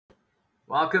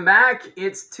Welcome back.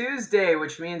 It's Tuesday,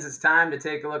 which means it's time to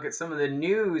take a look at some of the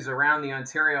news around the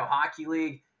Ontario Hockey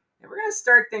League. And we're going to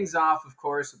start things off, of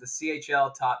course, with the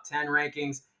CHL Top 10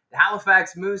 rankings. The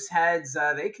Halifax Mooseheads,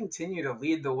 they continue to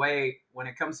lead the way when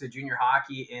it comes to junior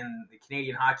hockey in the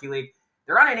Canadian Hockey League.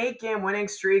 They're on an 8-game winning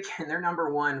streak, and they're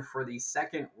number one for the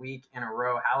second week in a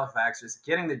row. Halifax is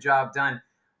getting the job done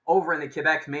over in the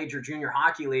Quebec Major Junior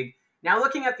Hockey League. Now,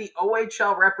 looking at the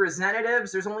OHL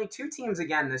representatives, there's only two teams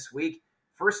again this week.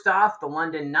 First off, the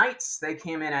London Knights, they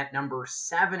came in at number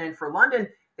 7. And for London,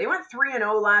 they went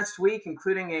 3-0 last week,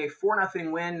 including a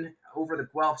 4-0 win over the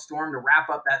Guelph Storm to wrap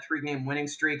up that 3-game winning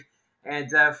streak. And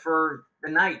for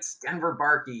the Knights, Denver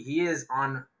Barkey, he is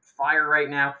on fire right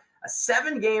now. A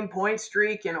 7-game point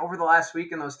streak, and over the last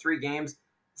week in those 3 games,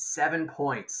 7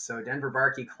 points. So Denver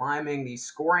Barkey climbing the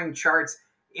scoring charts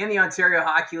in the Ontario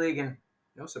Hockey League, and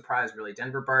no surprise, really.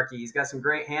 Denver Barkey, he's got some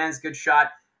great hands, good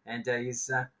shot, and he's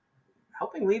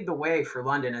helping lead the way for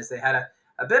London as they had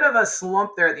a bit of a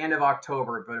slump there at the end of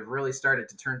October, but have really started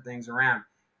to turn things around.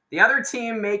 The other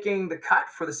team making the cut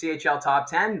for the CHL Top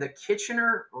 10, the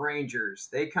Kitchener Rangers.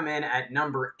 They come in at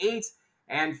number 8,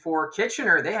 and for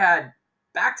Kitchener, they had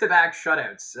back-to-back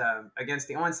shutouts against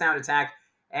the Owen Sound Attack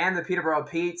and the Peterborough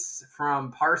Petes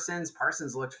from Parsons.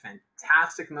 Parsons looked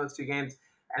fantastic in those 2 games,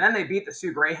 and then they beat the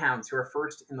Sioux Greyhounds, who are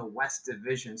first in the West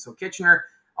Division. So Kitchener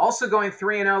also going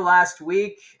 3-0 last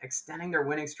week, extending their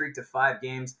winning streak to 5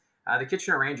 games. The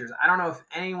Kitchener Rangers, I don't know if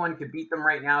anyone could beat them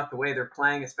right now with the way they're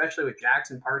playing, especially with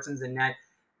Jackson Parsons in net.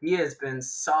 He has been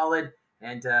solid,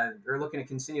 and they're looking to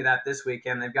continue that this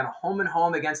weekend. They've got a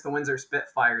home-and-home against the Windsor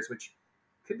Spitfires, which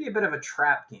could be a bit of a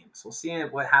trap game. So we'll see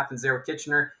what happens there with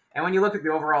Kitchener. And when you look at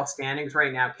the overall standings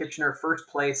right now, Kitchener first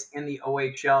place in the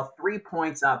OHL, 3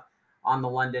 points up on the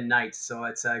London Knights. So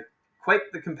it's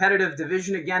quite the competitive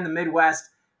division again, the Midwest.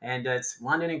 And it's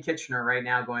London and Kitchener right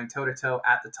now going toe-to-toe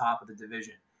at the top of the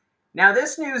division. Now,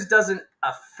 this news doesn't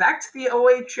affect the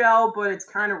OHL, but it's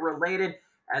kind of related,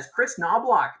 as Kris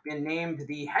Knoblauch been named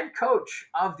the head coach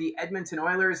of the Edmonton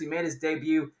Oilers. He made his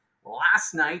debut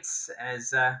last night as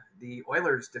the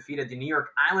Oilers defeated the New York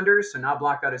Islanders. So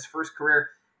Knoblauch got his first career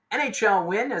NHL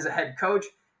win as a head coach.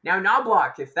 Now,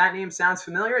 Knoblauch, if that name sounds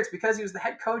familiar, it's because he was the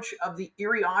head coach of the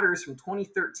Erie Otters from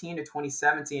 2013 to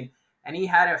 2017. And he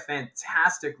had a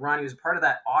fantastic run. He was part of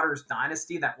that Otters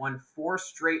dynasty that won 4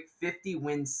 straight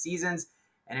 50-win seasons.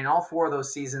 And in all 4 of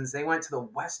those seasons, they went to the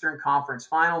Western Conference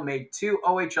Final, made 2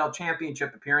 OHL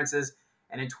championship appearances.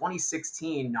 And in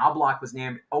 2016, Knoblauch was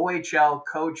named OHL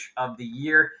Coach of the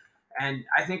Year. And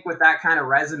I think with that kind of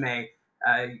resume,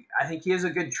 I think he is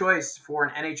a good choice for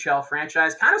an NHL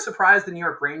franchise. Kind of surprised the New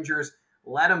York Rangers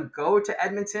let him go to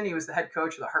Edmonton. He was the head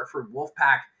coach of the Hartford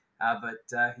Wolfpack.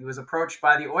 But he was approached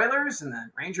by the Oilers, and the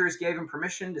Rangers gave him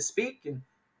permission to speak, and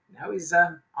now he's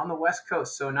on the West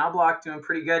Coast. So Knoblauch doing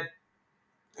pretty good.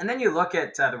 And then you look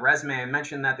at the resume. I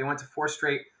mentioned that they went to 4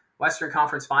 straight Western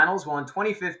Conference Finals. Well, in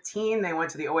 2015, they went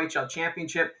to the OHL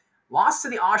Championship, lost to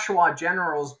the Oshawa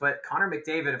Generals, but Connor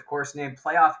McDavid, of course, named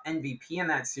playoff MVP in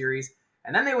that series.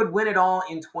 And then they would win it all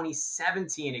in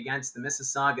 2017 against the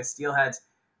Mississauga Steelheads.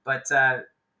 But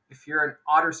if you're an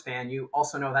Otters fan, you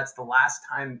also know that's the last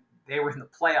time they were in the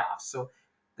playoffs. So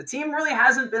the team really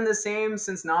hasn't been the same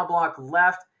since Knoblauch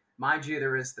left. Mind you,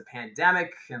 there was the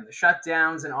pandemic and the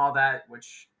shutdowns and all that,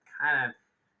 which kind of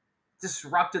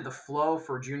disrupted the flow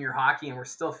for junior hockey, and we're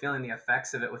still feeling the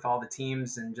effects of it with all the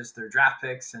teams and just their draft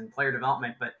picks and player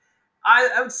development. But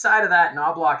outside of that,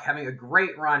 Knoblauch having a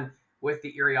great run with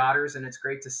the Erie Otters, and it's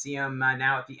great to see him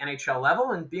now at the NHL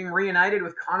level and being reunited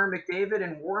with Connor McDavid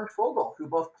and Warren Foegele, who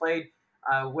both played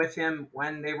with him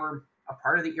when they were a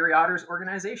part of the Erie Otters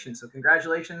organization. So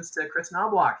congratulations to Kris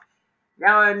Knoblauch.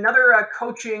 Now, another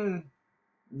coaching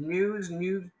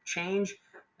new change,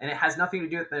 and it has nothing to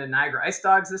do with the Niagara Ice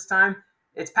Dogs this time.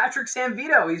 It's Patrick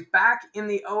Sanvito. He's back in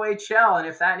the OHL, and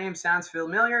if that name sounds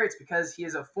familiar, it's because he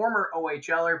is a former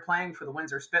OHLer playing for the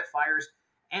Windsor Spitfires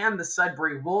and the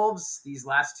Sudbury Wolves these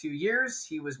last 2 years.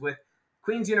 He was with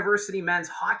Queen's University men's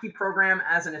hockey program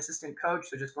as an assistant coach,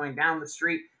 so just going down the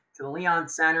street to the Leon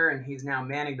Center, and he's now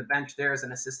manning the bench there as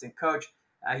an assistant coach.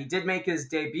 He did make his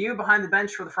debut behind the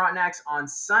bench for the Frontenacs on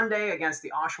Sunday against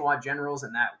the Oshawa Generals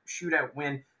in that shootout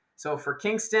win. So for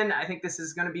Kingston, I think this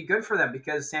is going to be good for them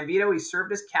because Sanvito, he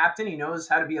served as captain. He knows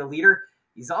how to be a leader.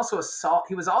 He was also a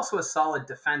solid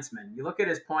defenseman. You look at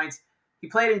his points. He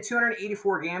played in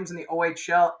 284 games in the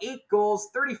OHL, 8 goals,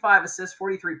 35 assists,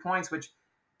 43 points, which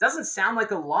doesn't sound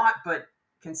like a lot, but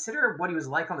consider what he was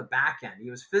like on the back end.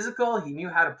 He was physical. He knew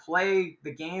how to play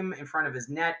the game in front of his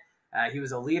net. He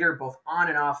was a leader both on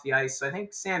and off the ice. So I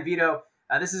think Sanvito,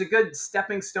 this is a good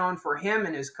stepping stone for him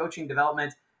in his coaching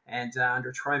development. And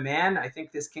under Troy Mann, I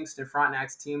think this Kingston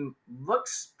Frontenac's team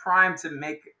looks primed to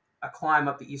make a climb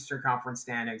up the Eastern Conference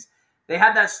standings. They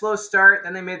had that slow start,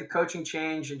 then they made the coaching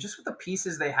change, and just with the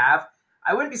pieces they have,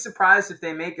 I wouldn't be surprised if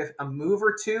they make a move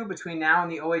or two between now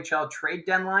and the OHL trade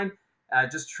deadline,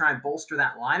 just to try and bolster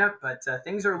that lineup. But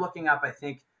things are looking up, I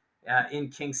think, in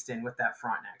Kingston with that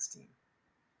Frontenac's team.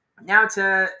 Now,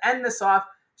 to end this off,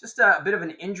 just a bit of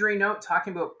an injury note,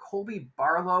 talking about Colby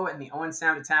Barlow and the Owen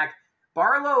Sound Attack.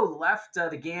 Barlow left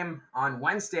the game on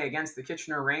Wednesday against the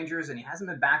Kitchener Rangers, and he hasn't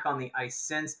been back on the ice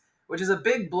since, which is a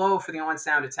big blow for the Owen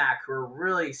Sound Attack, who are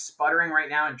really sputtering right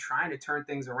now and trying to turn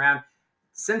things around.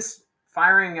 Since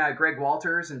firing Greg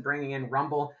Walters and bringing in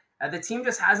Rumble, the team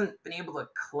just hasn't been able to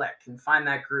click and find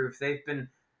that groove. They've been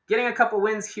getting a couple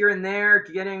wins here and there,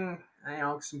 getting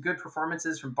some good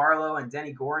performances from Barlow and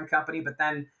Denny Gore and company, but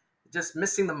then just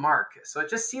missing the mark. So it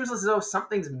just seems as though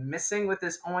something's missing with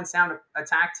this Owen Sound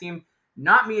Attack team,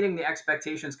 not meeting the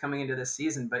expectations coming into this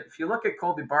season. But if you look at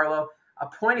Colby Barlow, a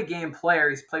point-a-game player,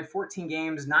 he's played 14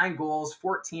 games, 9 goals,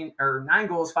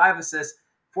 5 assists,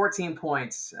 14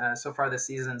 points so far this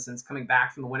season since coming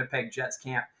back from the Winnipeg Jets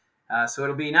camp. So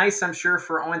it'll be nice, I'm sure,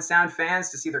 for Owen Sound fans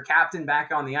to see their captain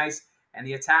back on the ice. And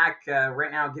the Attack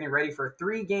right now getting ready for a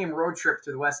 3-game road trip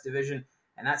to the West Division.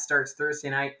 And that starts Thursday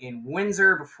night in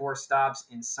Windsor before stops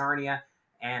in Sarnia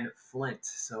and Flint.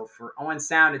 So for Owen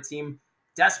Sound, a team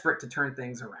desperate to turn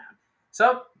things around.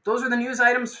 So those are the news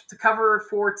items to cover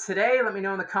for today. Let me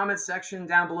know in the comments section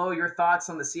down below your thoughts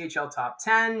on the CHL Top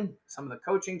 10, some of the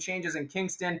coaching changes in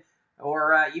Kingston,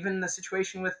 or even the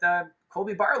situation with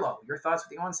Colby Barlow, your thoughts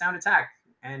with the Owen Sound Attack.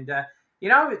 And,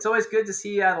 it's always good to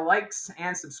see the likes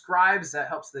and subscribes. That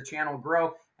helps the channel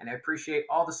grow, and I appreciate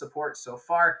all the support so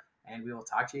far, and we will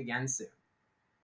talk to you again soon.